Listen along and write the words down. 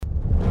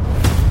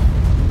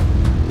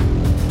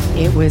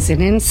was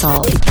an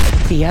insult.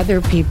 The other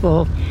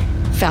people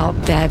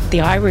felt that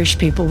the Irish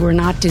people were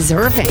not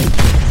deserving.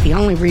 The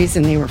only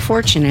reason they were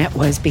fortunate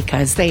was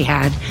because they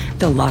had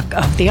the luck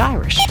of the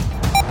Irish.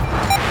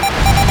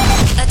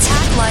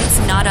 Attack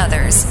Life, Not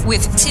Others,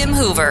 with Tim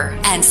Hoover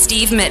and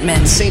Steve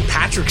Mittman. St.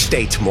 Patrick's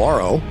Day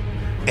tomorrow.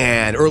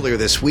 And earlier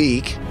this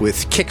week,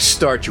 with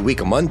Kickstart Your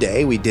Week on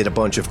Monday, we did a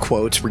bunch of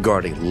quotes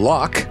regarding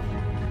luck.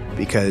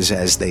 Because,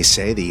 as they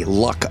say, the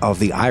luck of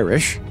the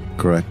Irish.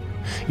 Correct.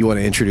 You want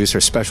to introduce our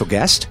special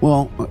guest?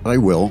 Well, I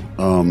will.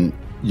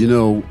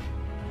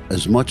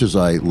 As much as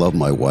I love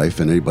my wife,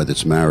 and anybody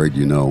that's married,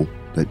 you know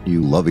that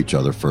you love each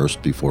other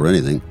first before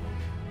anything.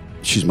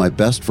 She's my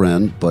best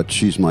friend, but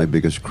she's my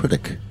biggest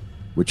critic,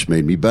 which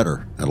made me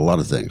better at a lot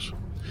of things.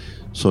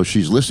 So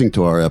she's listening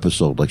to our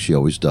episode like she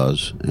always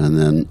does. And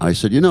then I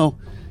said,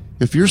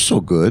 if you're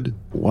so good,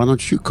 why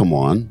don't you come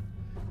on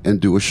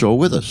and do a show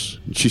with us?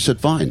 And she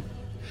said, fine.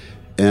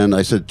 And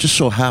I said, just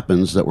so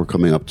happens that we're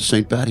coming up to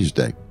St. Paddy's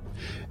Day.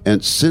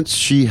 And since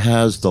she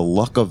has the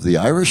luck of the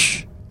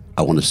Irish,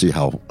 I want to see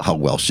how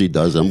well she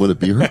does. I'm going to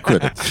be her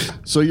critic.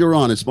 So you're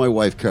on. It's my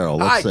wife, Carol.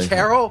 Hi,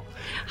 Carol.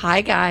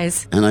 Hi,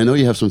 guys. And I know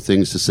you have some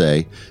things to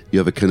say. You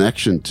have a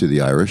connection to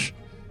the Irish.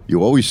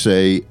 You always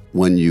say,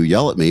 when you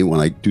yell at me, when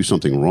I do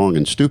something wrong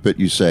and stupid,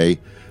 you say,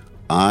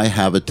 I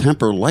have a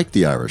temper like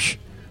the Irish.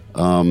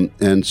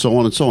 And so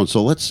on and so on.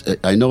 So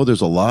I know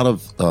there's a lot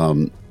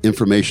of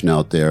information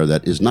out there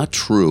that is not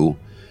true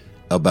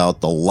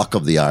about the luck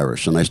of the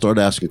Irish. And I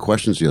started asking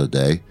questions the other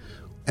day,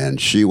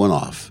 and she went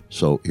off.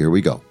 So here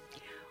we go.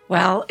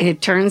 Well,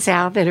 it turns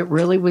out that it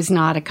really was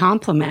not a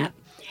compliment.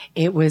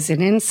 It was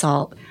an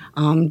insult.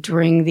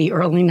 During the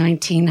early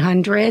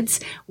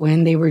 1900s,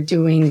 when they were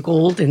doing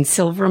gold and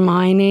silver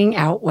mining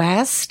out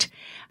west,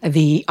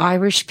 the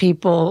Irish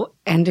people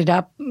ended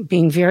up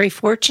being very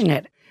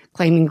fortunate,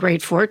 claiming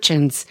great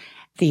fortunes.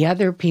 The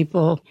other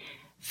people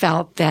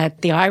felt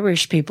that the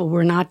Irish people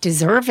were not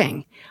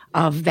deserving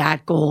of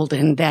that gold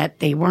and that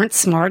they weren't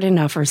smart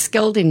enough or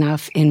skilled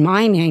enough in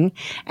mining,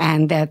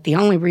 and that the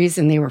only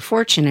reason they were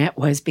fortunate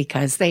was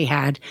because they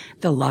had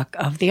the luck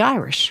of the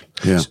Irish.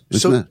 Yeah.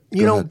 So,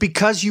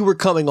 because you were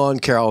coming on,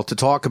 Carol, to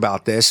talk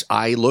about this,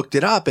 I looked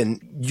it up,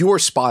 and you're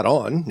spot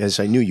on, as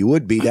I knew you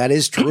would be. That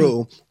is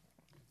true.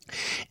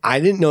 I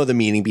didn't know the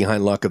meaning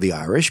behind luck of the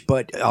Irish,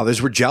 but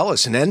others were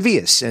jealous and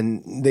envious,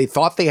 and they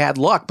thought they had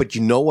luck. But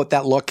you know what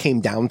that luck came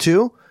down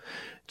to?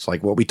 It's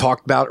like what we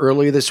talked about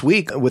earlier this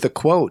week with the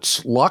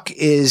quotes. Luck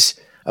is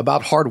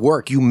about hard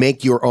work. You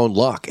make your own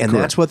luck. And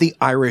Correct. That's what the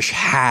Irish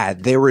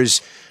had. There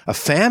was a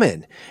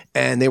famine,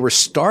 and they were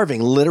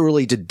starving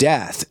literally to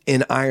death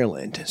in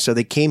Ireland. So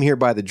they came here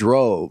by the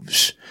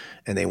droves,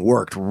 and they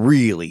worked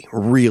really,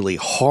 really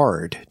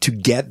hard to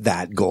get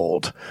that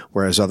gold,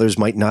 whereas others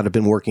might not have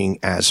been working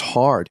as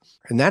hard.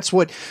 And that's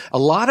what a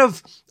lot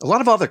of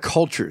other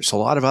cultures, a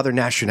lot of other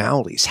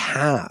nationalities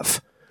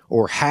have,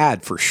 or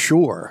had for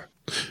sure.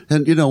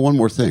 And, one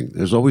more thing.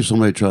 There's always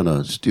somebody trying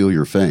to steal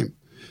your fame.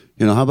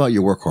 How about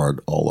you work hard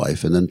all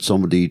life and then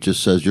somebody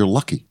just says you're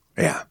lucky?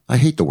 Yeah. I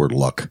hate the word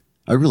luck.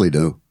 I really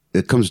do.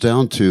 It comes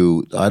down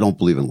to I don't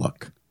believe in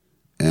luck.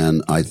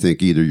 And I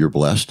think either you're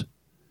blessed,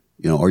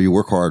 or you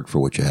work hard for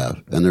what you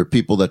have. And there are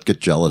people that get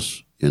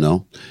jealous,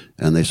 and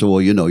they say,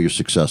 well, you're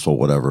successful,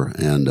 whatever.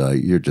 And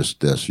you're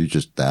just this, you're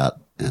just that.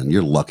 And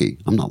you're lucky.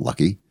 I'm not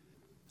lucky.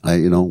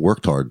 I,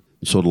 worked hard.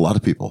 And so did a lot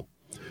of people.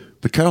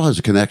 But Carol has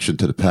a connection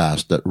to the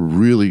past that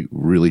really,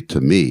 really, to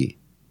me,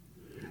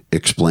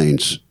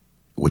 explains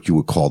what you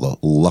would call the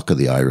luck of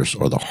the Irish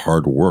or the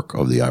hard work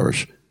of the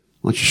Irish.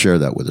 Why don't you share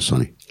that with us,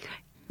 honey?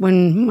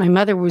 When my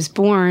mother was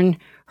born,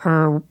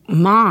 her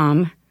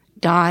mom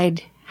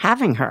died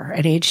having her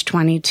at age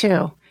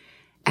 22.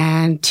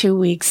 And 2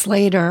 weeks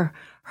later,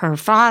 her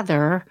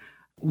father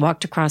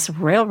walked across a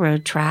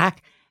railroad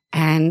track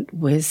and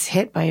was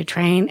hit by a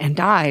train and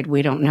died.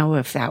 We don't know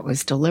if that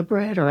was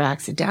deliberate or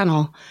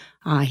accidental.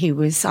 He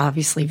was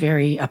obviously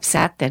very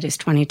upset that his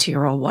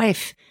 22-year-old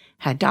wife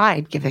had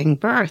died giving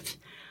birth.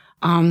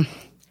 My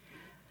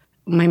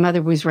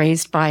mother was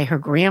raised by her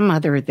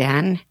grandmother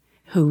then,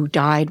 who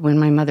died when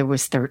my mother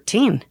was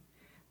 13.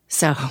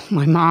 So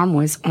my mom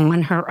was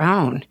on her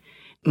own.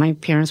 My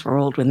parents were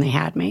old when they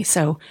had me.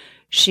 So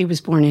she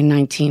was born in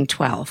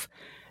 1912.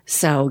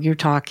 So you're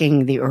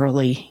talking the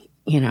early,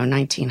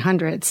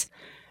 1900s.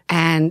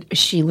 And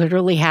she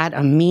literally had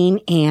a mean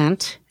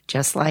aunt,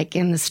 just like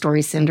in the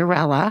story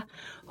Cinderella,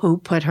 who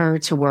put her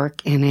to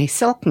work in a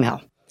silk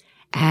mill.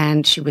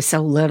 And she was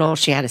so little,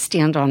 she had to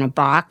stand on a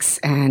box,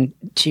 and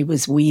she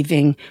was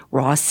weaving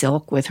raw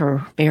silk with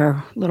her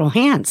bare little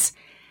hands.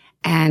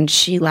 And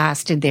she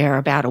lasted there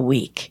about a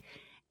week.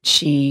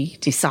 She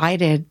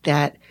decided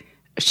that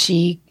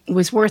she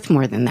was worth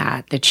more than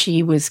that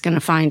she was going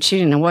to she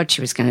didn't know what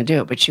she was going to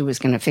do, but she was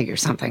going to figure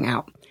something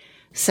out.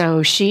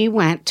 So she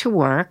went to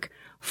work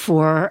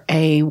for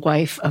a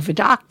wife of a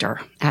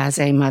doctor as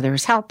a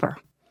mother's helper.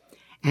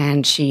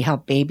 And she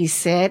helped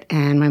babysit,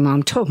 and my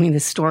mom told me the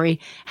story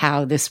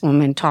how this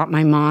woman taught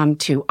my mom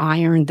to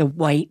iron the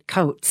white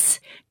coats,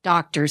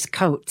 doctors'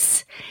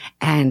 coats.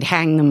 and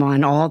hang them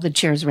on all the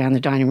chairs around the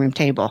dining room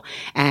table.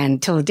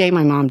 And till the day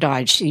my mom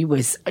died, she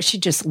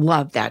just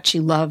loved that. She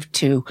loved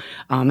to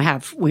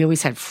we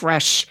always had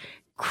fresh,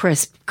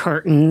 crisp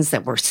curtains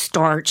that were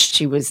starched.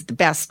 She was the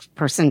best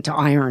person to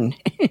iron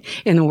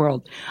in the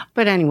world.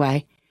 But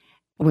anyway,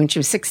 when she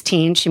was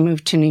 16, she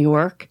moved to New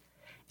York.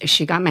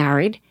 She got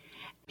married.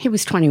 He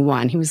was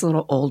 21. He was a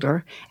little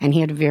older, and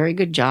he had a very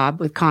good job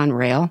with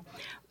Conrail,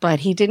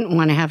 but he didn't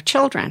want to have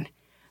children.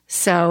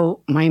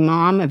 So my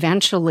mom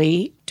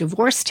eventually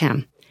divorced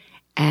him,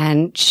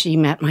 and she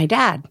met my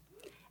dad,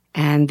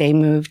 and they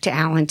moved to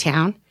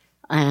Allentown,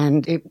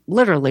 and it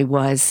literally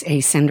was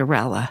a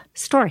Cinderella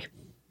story.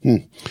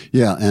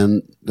 Yeah,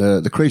 and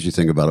the crazy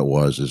thing about it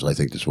is I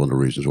think that's one of the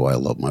reasons why I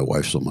love my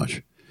wife so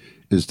much,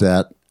 is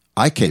that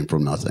I came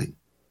from nothing,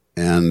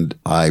 and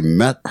I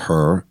met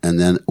her and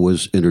then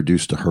was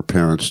introduced to her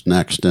parents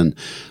next, and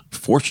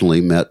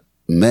fortunately met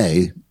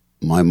May,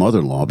 my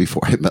mother-in-law,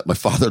 before I met my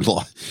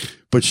father-in-law.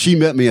 But she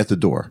met me at the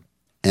door,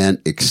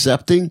 and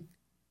accepting,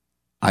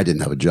 I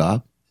didn't have a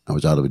job. I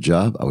was out of a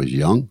job. I was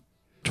young,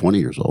 20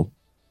 years old.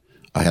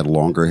 I had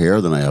longer hair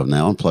than I have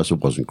now, and plus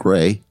it wasn't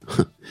gray.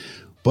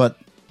 But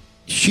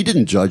she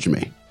didn't judge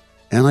me.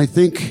 And I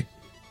think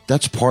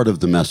that's part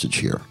of the message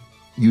here.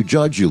 You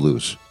judge, you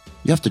lose.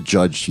 You have to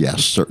judge,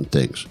 yes, certain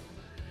things.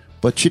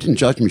 But she didn't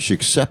judge me. She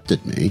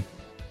accepted me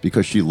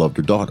because she loved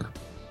her daughter,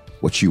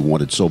 what she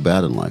wanted so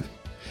bad in life.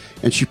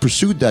 And she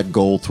pursued that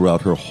goal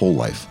throughout her whole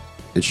life.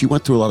 And she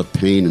went through a lot of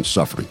pain and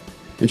suffering.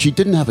 And she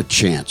didn't have a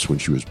chance when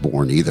she was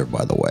born either,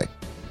 by the way.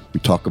 We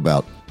talk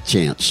about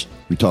chance.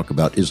 We talk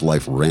about, is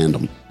life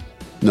random?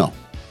 No,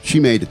 she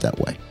made it that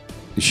way.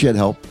 And she had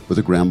help with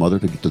a grandmother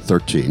to get to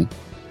 13.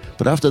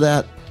 But after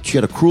that, she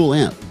had a cruel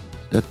aunt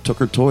that took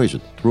her toys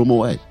and threw them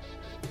away.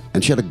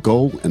 And she had to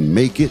go and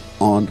make it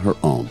on her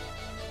own.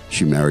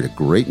 She married a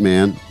great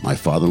man, my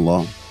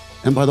father-in-law.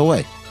 And by the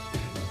way,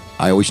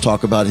 I always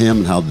talk about him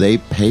and how they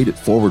paid it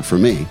forward for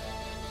me,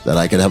 that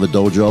I could have a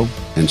dojo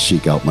and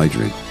seek out my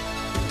dream.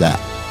 That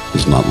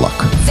is not luck.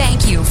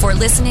 Thank you for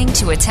listening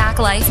to Attack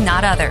Life,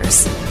 Not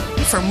Others.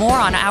 For more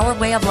on our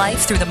way of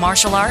life through the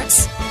martial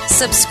arts,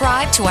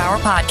 subscribe to our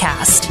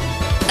podcast.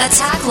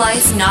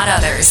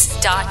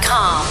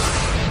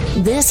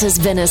 AttackLifeNotOthers.com. This has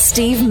been a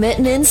Steve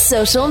Mittman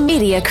social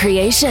media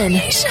creation.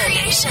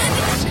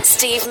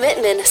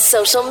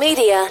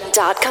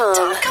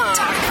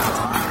 SteveMittmanSocialMedia.com.